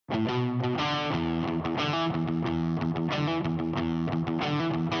Let's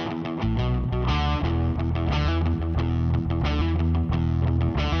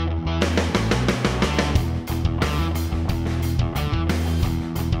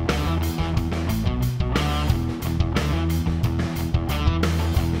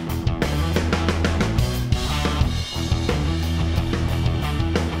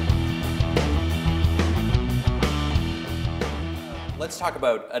talk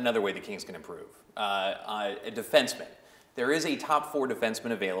about another way the Kings can improve. A defenseman. There is a top 4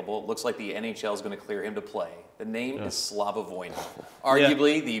 defenseman available. It looks like the NHL is going to clear him to play. The name is Slava Voynov,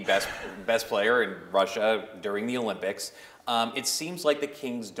 arguably the best player in Russia during the Olympics. It seems like the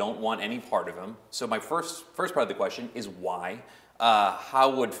Kings don't want any part of him. So my first part of the question is why?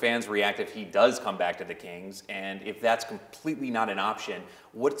 How would fans react if he does come back to the Kings? And if that's completely not an option,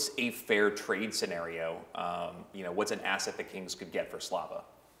 what's a fair trade scenario? What's an asset the Kings could get for Slava?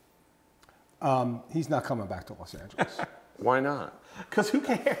 He's not coming back to Los Angeles. Why not? Because who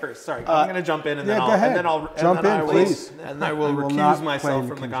cares? Sorry, I'm going to jump in and then go ahead. I will recuse myself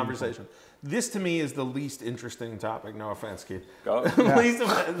from the conversation. This to me is the least interesting topic. No offense, Keith. Go.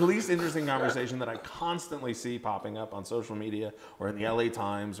 The least interesting conversation that I constantly see popping up on social media or in the LA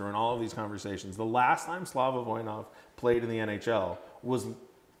Times or in all of these conversations. The last time Slava Voynov played in the NHL was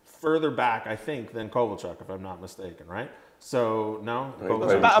further back, I think, than Kovalchuk, if I'm not mistaken, right? So, no?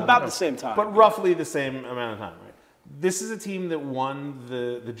 About the same time. But roughly the same amount of time, right? This is a team that won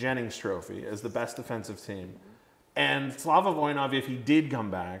the Jennings Trophy as the best defensive team. And Slava Voynov, if he did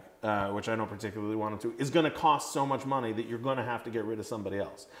come back, which I don't particularly want him to, is going to cost so much money that you're going to have to get rid of somebody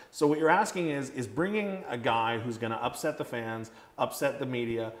else. So what you're asking is bringing a guy who's going to upset the fans, upset the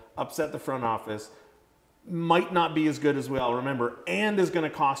media, upset the front office, might not be as good as we all remember, and is going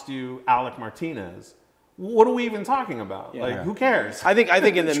to cost you Alec Martinez. What are we even talking about? Yeah. Who cares? I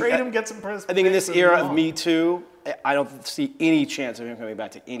think in the trade him, get some press. I think in this era of Me Too, I don't see any chance of him coming back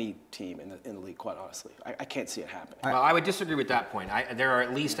to any team in the league. Quite honestly, I can't see it happening. Well, I would disagree with that point. There are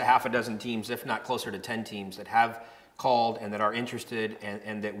at least a half a dozen teams, if not closer to 10 teams, that have called and that are interested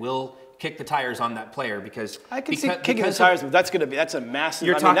and that will kick the tires on that player because I can see kicking the tires. But that's a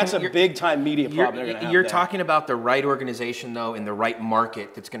massive. That's a big time media problem. You're talking about the right organization though, in the right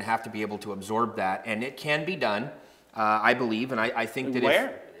market that's going to have to be able to absorb that, and it can be done, I believe, and I think that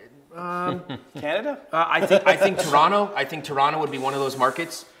where. Canada? I think Toronto. I think Toronto would be one of those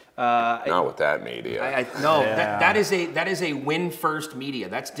markets. Not with that media. That is a win first media.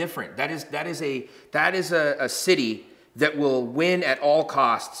 That's different. That is a city that will win at all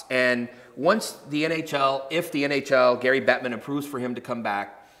costs. And once the NHL, if the NHL, Gary Bettman approves for him to come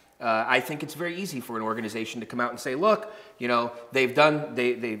back, I think it's very easy for an organization to come out and say, look, they've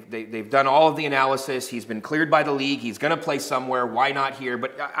done all of the analysis. He's been cleared by the league. He's going to play somewhere. Why not here?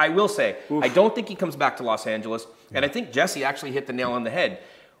 But I will say, I don't think he comes back to Los Angeles. And I think Jesse actually hit the nail on the head.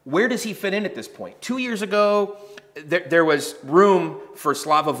 Where does he fit in at this point? 2 years ago, there was room for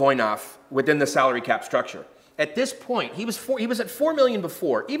Slava Voynov within the salary cap structure. At this point, he was at $4 million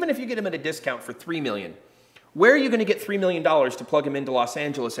before. Even if you get him at a discount for $3 million, where are you going to get $3 million to plug him into Los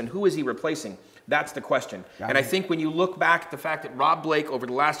Angeles, and who is he replacing? That's the question. And I think when you look back at the fact that Rob Blake over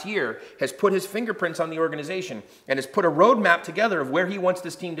the last year has put his fingerprints on the organization and has put a roadmap together of where he wants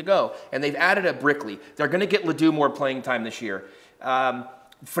this team to go, and they've added a Brickley. They're going to get Ledoux more playing time this year.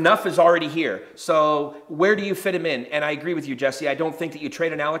 Phaneuf is already here. So where do you fit him in? And I agree with you, Jesse. I don't think that you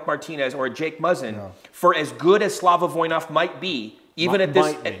trade an Alec Martinez or a Jake Muzzin for as good as Slava Voynov might be, even at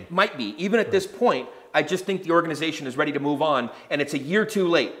this point. I just think the organization is ready to move on, and it's a year too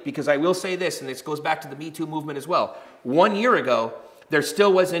late, because I will say this, and this goes back to the Me Too movement as well. 1 year ago, there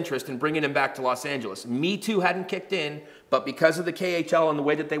still was interest in bringing him back to Los Angeles. Me Too hadn't kicked in, but because of the KHL and the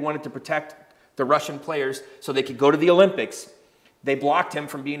way that they wanted to protect the Russian players so they could go to the Olympics, they blocked him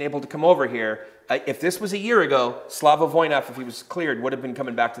from being able to come over here. If this was a year ago, Slava Voynov, if he was cleared, would have been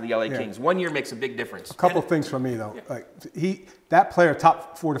coming back to the LA Kings. 1 year makes a big difference. A couple of things for me, though. That player,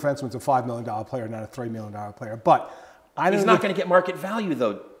 top 4 defenseman's a $5 million player, not a $3 million player. But he's not going to get market value,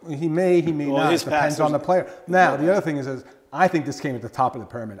 though. He may not. It depends on the player. Now, the other thing is I think this came at the top of the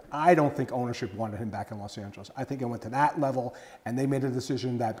pyramid. I don't think ownership wanted him back in Los Angeles. I think it went to that level, and they made a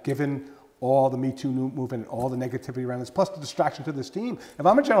decision that given all the Me Too movement, all the negativity around this, plus the distraction to this team. If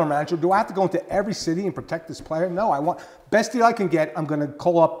I'm a general manager, do I have to go into every city and protect this player? No, I want best deal I can get. I'm going to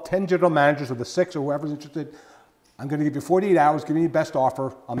call up 10 general managers or the 6 or whoever's interested. I'm going to give you 48 hours, give me your best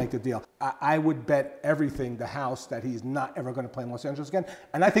offer, I'll make the deal. I would bet everything, the house, that he's not ever going to play in Los Angeles again.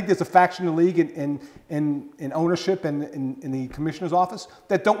 And I think there's a faction in the league in ownership and in the commissioner's office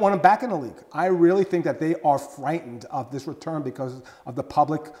that don't want him back in the league. I really think that they are frightened of this return because of the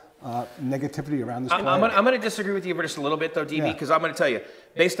public negativity around this player. I'm going to disagree with you for just a little bit, though, DB, because I'm going to tell you,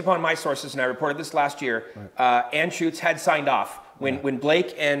 based upon my sources, and I reported this last year, Anschutz had signed off. When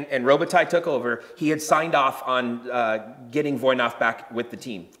Blake and Robitaille took over, he had signed off on getting Voynov back with the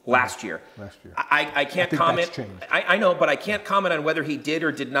team last year. I can't comment. I know, but I can't comment on whether he did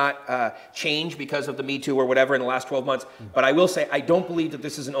or did not change because of the Me Too or whatever in the last 12 months. But I will say I don't believe that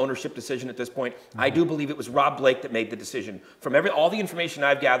this is an ownership decision at this point. I do believe it was Rob Blake that made the decision. From all the information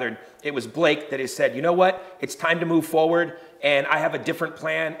I've gathered, it was Blake that has said, you know what, it's time to move forward. And I have a different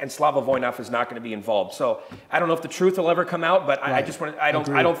plan, and Slava Voynov is not going to be involved. So I don't know if the truth will ever come out, but I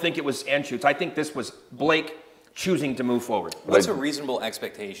don't think it was Anschutz. I think this was Blake choosing to move forward. What's a reasonable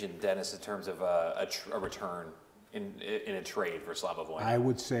expectation, Dennis, in terms of a return in a trade for Slava Voynov? I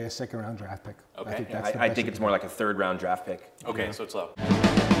would say a second-round draft pick. Okay. I think it's more like a third-round draft pick. Okay, so it's low.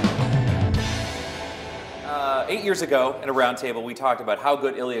 8 years ago at a roundtable, we talked about how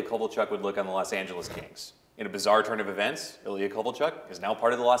good Ilya Kovalchuk would look on the Los Angeles Kings. In a bizarre turn of events, Ilya Kovalchuk is now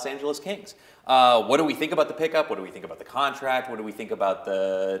part of the Los Angeles Kings. What do we think about the pickup? What do we think about the contract? What do we think about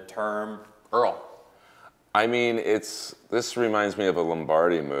the term? Earl? I mean, this reminds me of a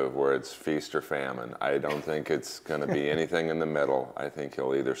Lombardi move where it's feast or famine. I don't think it's going to be anything in the middle. I think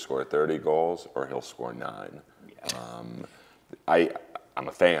he'll either score 30 goals or he'll score 9. Yeah. I'm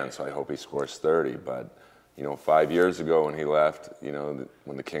a fan, so I hope he scores 30, but 5 years ago when he left,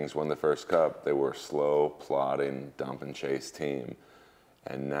 when the Kings won the first cup, they were a slow, plodding, dump and chase team.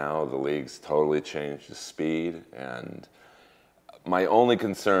 And now the league's totally changed the speed. And my only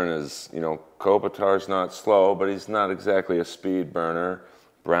concern is, Kopitar's not slow, but he's not exactly a speed burner.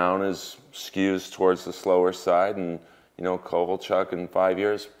 Brown skews towards the slower side, and, Kovalchuk in 5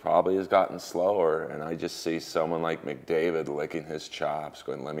 years probably has gotten slower. And I just see someone like McDavid licking his chops,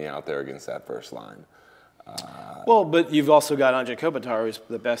 going, let me out there against that first line. Well, but you've also got Andrei Kopitar, who's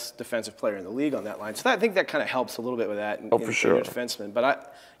the best defensive player in the league on that line. So I think that kind of helps a little bit with that. For sure. Defenseman.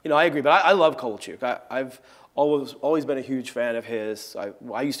 But I agree. But I love Kovalchuk. I've always been a huge fan of his.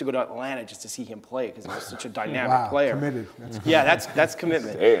 I used to go to Atlanta just to see him play because he was such a dynamic player. Committed. That's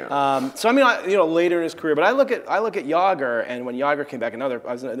commitment. So I mean, later in his career. But I look at Jágr, and when Jágr came back, I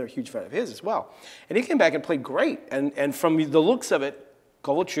was another huge fan of his as well. And he came back and played great. And from the looks of it,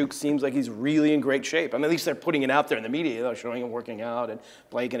 Kovalchuk seems like he's really in great shape. I mean, at least they're putting it out there in the media. They're showing him working out, and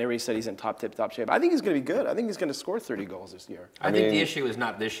Blake and everybody said he's in top shape. I think he's going to be good. I think he's going to score 30 goals this year. I think the issue is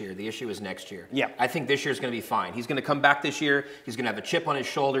not this year. The issue is next year. Yeah. I think this year's going to be fine. He's going to come back this year. He's going to have a chip on his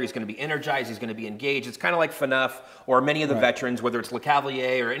shoulder. He's going to be energized. He's going to be engaged. It's kind of like Phaneuf or many of the veterans, whether it's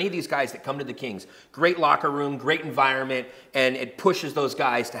LeCavalier or any of these guys that come to the Kings. Great locker room, great environment, and it pushes those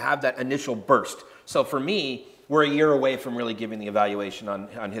guys to have that initial burst. So for me, we're a year away from really giving the evaluation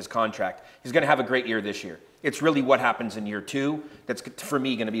on his contract. He's going to have a great year this year. It's really what happens in year 2 that's, for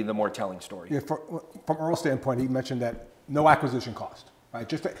me, going to be the more telling story. Yeah, from Earl's standpoint, he mentioned that no acquisition cost, right?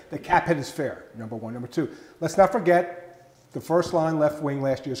 Just the cap hit is fair, number one. Number two, let's not forget the first line left wing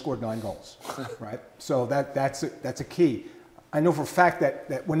last year scored 9 goals, right? So that's a key. I know for a fact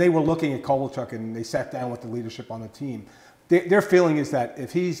that when they were looking at Kovalchuk and they sat down with the leadership on the team, their feeling is that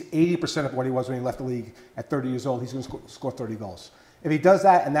if he's 80% of what he was when he left the league at 30 years old, he's going to score 30 goals. If he does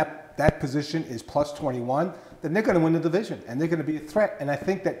that and that position is plus 21, then they're going to win the division and they're going to be a threat. And I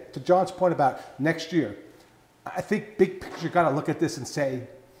think that to John's point about next year, I think big picture, you got to look at this and say,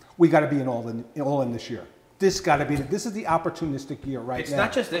 we got to be all in this year. This is the opportunistic year right now. It's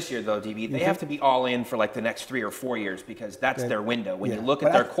not just this year, though, DB. They have to be all in for like the next 3 or 4 years because that's their window. When you look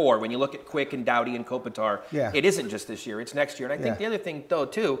at their core, when you look at Quick and Doughty and Kopitar, it isn't just this year. It's next year. And I think the other thing, though,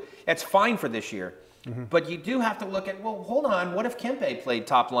 too, it's fine for this year. But you do have to look at, well, hold on, what if Kempe played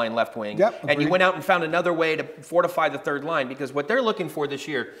top line left wing and you went out and found another way to fortify the third line? Because what they're looking for this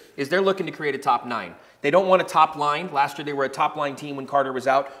year is they're looking to create a top 9. They don't want a top line. Last year they were a top line team when Carter was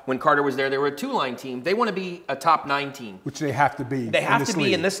out. When Carter was there, they were a 2-line team. They want to be a top 9 team. Which they have to be. They have to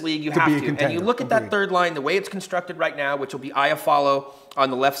be in this league. You have to. And you look at that third line, the way it's constructed right now, which will be Iafallo on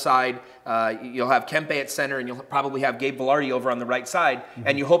the left side. You'll have Kempe at center, and you'll probably have Gabe Vilardi over on the right side.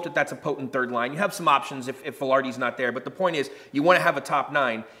 And you hope that that's a potent third line. You have some options if Vilardi's not there. But the point is, you want to have a top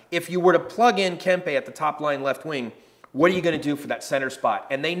 9. If you were to plug in Kempe at the top line left wing, what are you going to do for that center spot?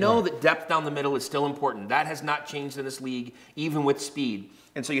 And they know that depth down the middle is still important. That has not changed in this league, even with speed.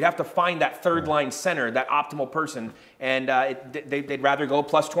 And so you'd have to find that third line center, that optimal person, and they'd rather go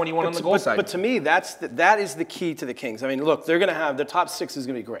plus 21 on the goal side. But to me, that is the key to the Kings. I mean, look, they're going to have their top 6 is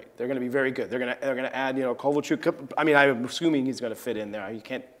going to be great. They're going to be very good. They're going to add, Kovalchuk. I mean, I'm assuming he's going to fit in there. You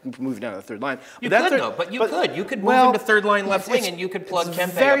can't move down to the third line. You could move him to third line left wing, and you could plug Kempe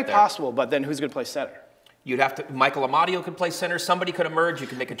up there. Very possible. But then who's going to play center? You'd have to. Michael Amadio could play center. Somebody could emerge. You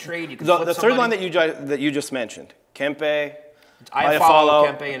could make a trade. You could the third line that you just mentioned, Kempe,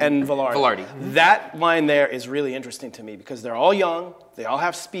 Iafallo, Kempe, and Velarde. That line there is really interesting to me because they're all young, they all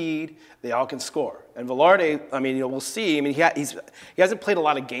have speed, they all can score. And Velarde, I mean, we'll see. I mean, he hasn't played a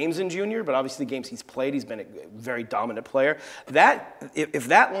lot of games in junior, but obviously the games he's played, he's been a very dominant player. If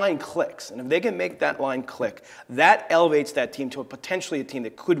that line clicks, and if they can make that line click, that elevates that team to potentially a team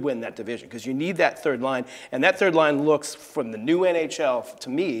that could win that division because you need that third line. And that third line looks, from the new NHL, to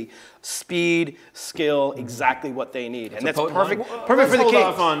me, speed, skill, exactly what they need. And that's perfect for the Kings. Hold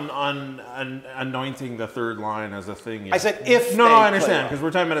off on anointing the third line as a thing yet. I said if No, I understand, because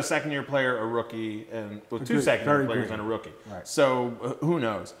we're talking about a second-year player, a rookie, and two second-year players and a rookie. Right. So who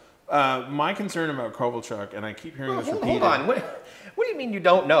knows? My concern about Kovalchuk, and I keep hearing this repeated. Hold on. What do you mean you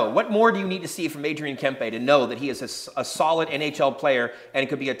don't know? What more do you need to see from Adrian Kempe to know that he is a solid NHL player and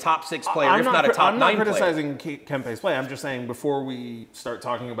could be a top 6 player, if not a top 9 player? I'm not criticizing Kempe's play. I'm just saying before we start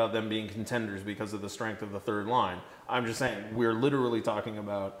talking about them being contenders because of the strength of the third line, I'm just saying we're literally talking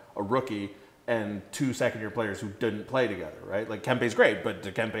about a rookie and 2 second-year players who didn't play together, right? Like, Kempe's great, but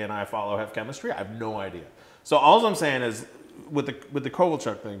do Kempe and Iafallo have chemistry? I have no idea. So all I'm saying is, with the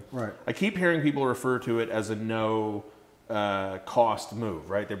Kovalchuk thing, right, I keep hearing people refer to it as a no-cost move,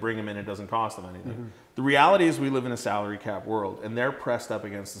 right? They bring him in, it doesn't cost them anything. Mm-hmm. The reality is we live in a salary cap world, and they're pressed up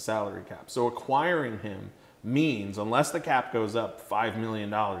against the salary cap. So acquiring him means, unless the cap goes up $5 million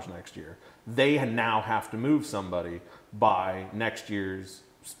next year, they now have to move somebody by next year's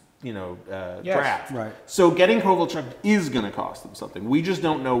draft. Right. So getting Kovalchuk is going to cost them something. We just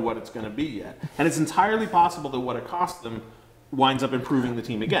don't know what it's going to be yet. And it's entirely possible that what it costs them winds up improving the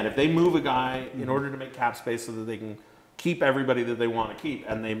team again. If they move a guy in order to make cap space so that they can keep everybody that they want to keep,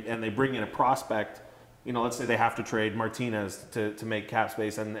 and they bring in a prospect, let's say they have to trade Martinez to make cap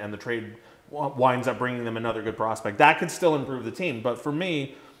space, and the trade winds up bringing them another good prospect, that could still improve the team. But for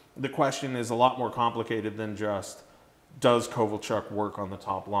me, the question is a lot more complicated than just, does Kovalchuk work on the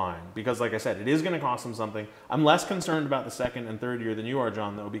top line? Because, like I said, it is going to cost him something. I'm less concerned about the second and third year than you are,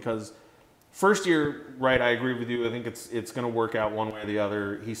 John, though, because first year, right, I agree with you. I think it's going to work out one way or the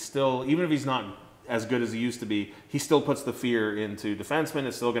other. He's still, even if he's not as good as he used to be, he still puts the fear into defensemen.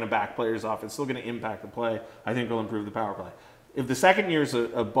 It's still going to back players off. It's still going to impact the play. I think he'll improve the power play. If the second year's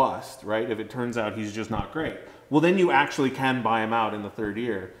a bust, right, if it turns out he's just not great, well, then you actually can buy him out in the third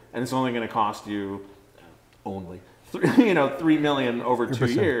year, and it's only going to cost you $3 million over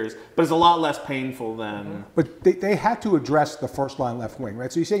 2 years, but it's a lot less painful than. But they had to address the first line left wing,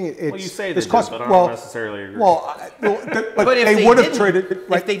 right? So you're saying it's. Well, you say this cost, but I don't necessarily agree. But if they would have traded.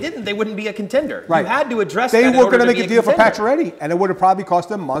 Right? If they didn't, they wouldn't be a contender. Right. You had to address. They that were going to make a deal for contender. Pacioretty, and it would have probably cost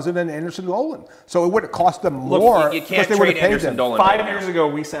them Muzzin and Anderson Dolan. So it would have cost them more. You can't trade Anderson Dolan. 5 years ago,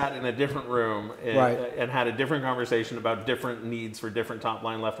 we sat in a different room and had a different conversation about different needs for different top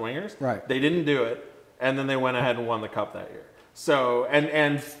line left wingers. Right. They didn't do it, and then they went ahead and won the cup that year. So,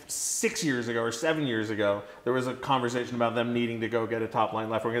 and 6 years ago or 7 years ago, there was a conversation about them needing to go get a top line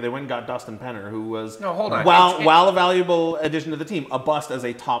left winger. They went and got Dustin Penner, who was, while a valuable addition to the team, a bust as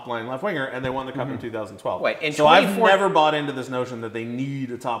a top line left winger, and they won the cup in 2012. Wait, so I've never bought into this notion that they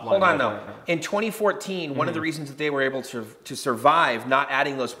need a top line left winger. In 2014, one of the reasons that they were able to survive not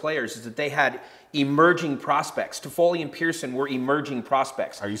adding those players is that they had emerging prospects. Toffoli and Pearson were emerging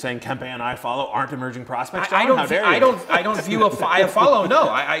prospects. Are you saying Kempe and Iafallo aren't emerging prospects, John? I don't view Iafallo. No,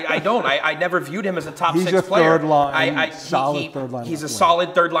 I don't. I never viewed him as a top 6 player. Third line, solid third line. He's a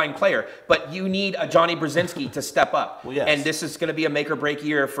solid third line player, but you need a Johnny Brzezinski to step up. Well, yes. And this is going to be a make or break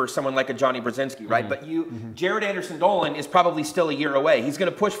year for someone like a Johnny Brzezinski, right? But Jared Anderson Dolan is probably still a year away. He's going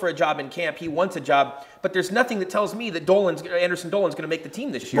to push for a job in camp. He wants a job, but there's nothing that tells me that Anderson Dolan's going to make the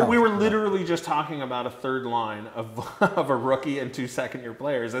team this year. But we were literally just talking about a third line of a rookie and 2 second-year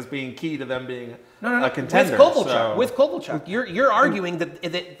players as being key to them being a contender. With Kovalchuk, you're arguing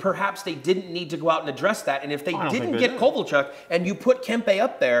that perhaps they didn't need to go out and address that, and if they didn't get Kovalchuk and you put Kempe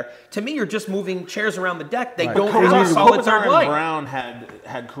up there, to me you're just moving chairs around the deck. They don't have a solid third line. Brown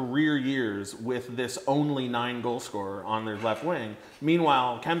had career years with this only 9 goal scorer on their left wing.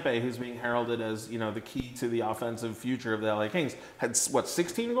 Meanwhile, Kempe, who's being heralded as the key to the offensive future of the LA Kings, had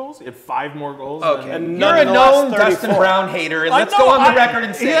 16 goals? He had 5 more goals. Okay, you're a known Dustin Brown hater, and let's go on the record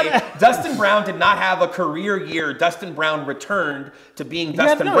and say Dustin Brown did not have a career year. Dustin Brown returned to being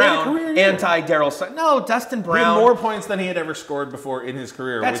Dustin Brown, anti-Daryl Sutter. No, Dustin Brown. He had more points than he had ever scored before in his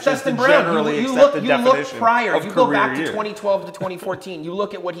career, That's which Dustin is the Brown. generally you accepted look definition prior. of You go back career to 2012 to 2014. You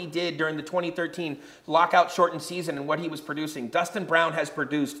look at what he did during the 2013 lockout-shortened season and what he was producing. Dustin Brown has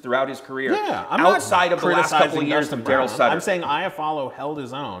produced throughout his career, outside of the last couple of years of Daryl Sutter. I'm saying Iafallo held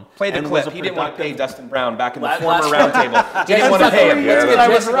his own. Play the clip. He didn't want to pay Dustin Brown back in the former Roundtable. He didn't want to pay him. Let's get Yeah,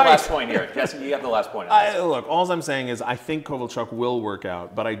 Jesse the last point here. Jesse, you have the last point. Look, all I'm saying is I think Kovalchuk will work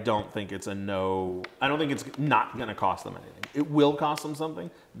out, but I don't think it's a no. I don't think it's not going to cost them anything. It will cost them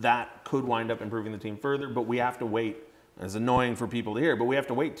something. That could wind up improving the team further, but we have to wait. It's annoying for people to hear, but we have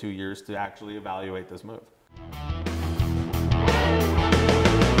to wait 2 years to actually evaluate this move.